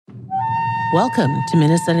Welcome to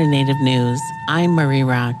Minnesota Native News. I'm Marie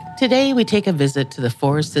Rock. Today we take a visit to the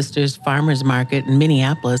Four Sisters Farmers Market in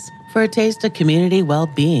Minneapolis for a taste of community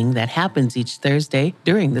well-being that happens each Thursday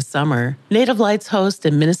during the summer. Native Lights host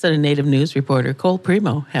and Minnesota Native News reporter Cole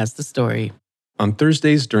Premo has the story. On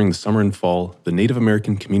Thursdays during the summer and fall, the Native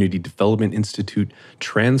American Community Development Institute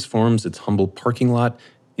transforms its humble parking lot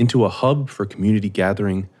into a hub for community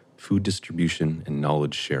gathering, food distribution, and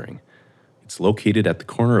knowledge sharing. It's located at the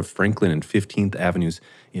corner of Franklin and 15th Avenues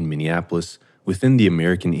in Minneapolis within the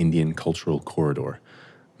American Indian Cultural Corridor.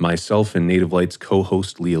 Myself and Native Lights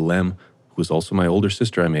co-host Leah Lemm, who is also my older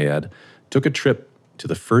sister, I may add, took a trip to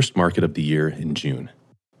the first market of the year in June.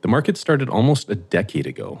 The market started almost a decade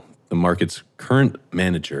ago. The market's current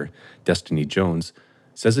manager, Destiny Jones,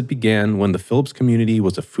 says it began when the Phillips community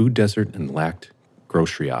was a food desert and lacked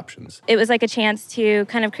grocery options. It was like a chance to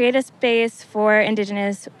kind of create a space for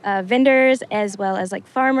Indigenous vendors as well as like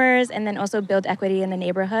farmers, and then also build equity in the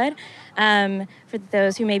neighborhood. For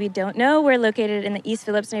those who maybe don't know, we're located in the East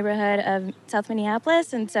Phillips neighborhood of South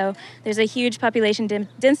Minneapolis, and so there's a huge population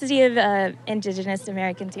density of Indigenous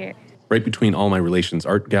Americans here. Right between All My Relations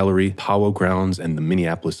Art Gallery, Powwow Grounds, and the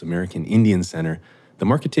Minneapolis American Indian Center, the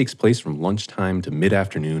market takes place from lunchtime to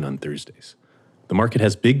mid-afternoon on Thursdays. The market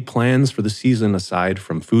has big plans for the season aside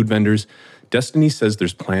from food vendors. Destiny says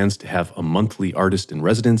there's plans to have a monthly artist in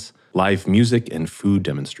residence, live music, and food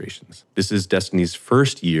demonstrations. This is Destiny's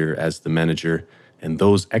first year as the manager, and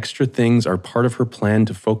those extra things are part of her plan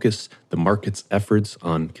to focus the market's efforts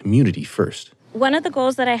on community first. One of the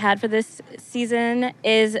goals that I had for this season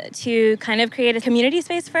is to kind of create a community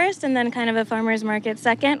space first and then kind of a farmer's market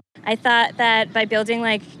second. I thought that by building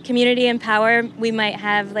like community and power, we might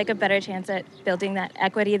have like a better chance at building that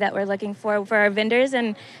equity that we're looking for our vendors,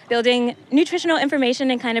 and building nutritional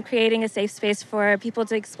information and kind of creating a safe space for people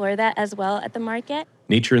to explore that as well at the market.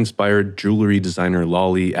 Nature-inspired jewelry designer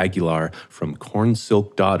Lolly Aguilar from Corn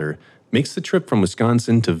Silk Daughter makes the trip from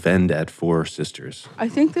Wisconsin to vend at Four Sisters. I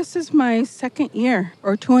think this is my second year,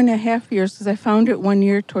 or 2.5 years, because I found it 1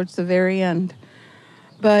 year towards the very end.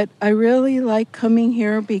 But I really like coming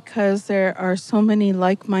here because there are so many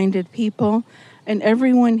like-minded people, and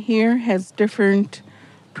everyone here has different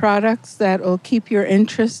products that will keep your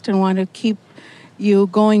interest and want to keep you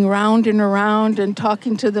going round and around and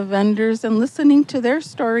talking to the vendors and listening to their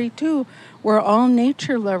story too. We're all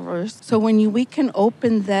nature lovers. So when we can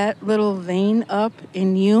open that little vein up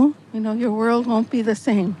in you, your world won't be the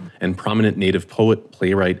same. And prominent Native poet,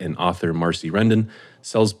 playwright, and author Marcy Rendon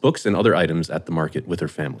sells books and other items at the market with her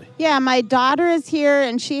family. Yeah, my daughter is here,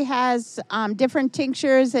 and she has different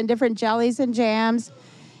tinctures and different jellies and jams.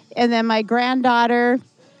 And then my granddaughter,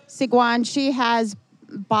 Sigwan, she has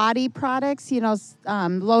body products,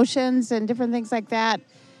 lotions and different things like that.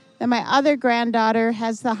 Then my other granddaughter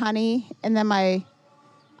has the honey, and then my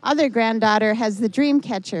other granddaughter has the dream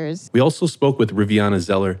catchers. We also spoke with Riviana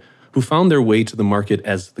Zeller, who found their way to the market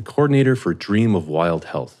as the coordinator for Dream of Wild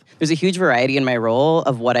Health. There's a huge variety in my role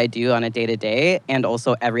of what I do on a day-to-day, and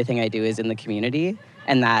also everything I do is in the community.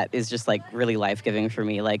 And that is just like really life-giving for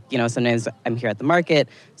me. Sometimes I'm here at the market.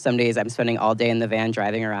 Some days I'm spending all day in the van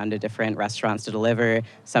driving around to different restaurants to deliver.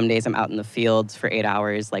 Some days I'm out in the fields for 8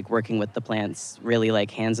 hours, working with the plants, really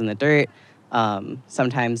hands in the dirt.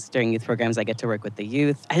 Sometimes during youth programs, I get to work with the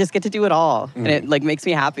youth. I just get to do it all, and it makes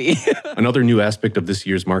me happy. Another new aspect of this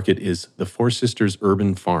year's market is the Four Sisters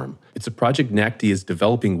Urban Farm. It's a project NACD is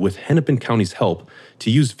developing with Hennepin County's help to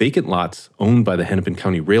use vacant lots owned by the Hennepin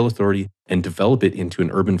County Rail Authority and develop it into an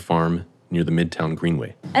urban farm near the Midtown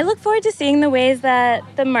Greenway. I look forward to seeing the ways that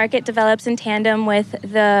the market develops in tandem with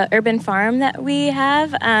the urban farm that we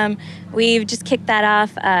have. We've just kicked that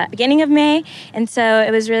off beginning of May, and so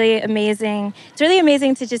it was really amazing. It's really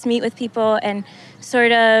amazing to just meet with people and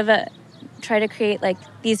sort of try to create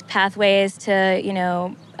these pathways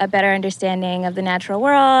to, a better understanding of the natural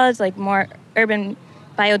world, more urban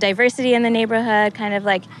biodiversity in the neighborhood, trying to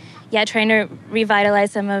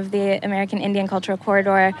revitalize some of the American Indian Cultural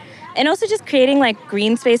Corridor, and also just creating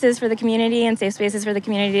green spaces for the community and safe spaces for the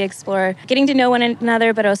community to explore, getting to know one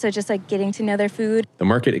another, but also just getting to know their food. The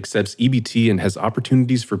market accepts EBT and has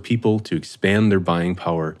opportunities for people to expand their buying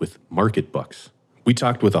power with market bucks. We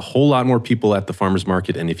talked with a whole lot more people at the farmers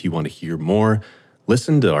market, and if you want to hear more,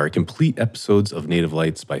 listen to our complete episodes of Native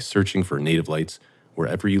Lights by searching for Native Lights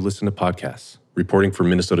wherever you listen to podcasts. Reporting for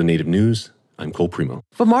Minnesota Native News, I'm Cole Premo.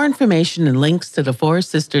 For more information and links to the Four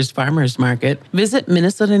Sisters Farmers Market, visit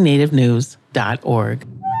minnesotanativenews.org.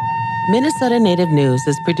 Minnesota Native News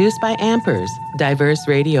is produced by Ampers, diverse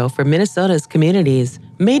radio for Minnesota's communities,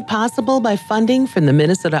 made possible by funding from the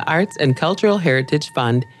Minnesota Arts and Cultural Heritage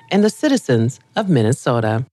Fund and the citizens of Minnesota.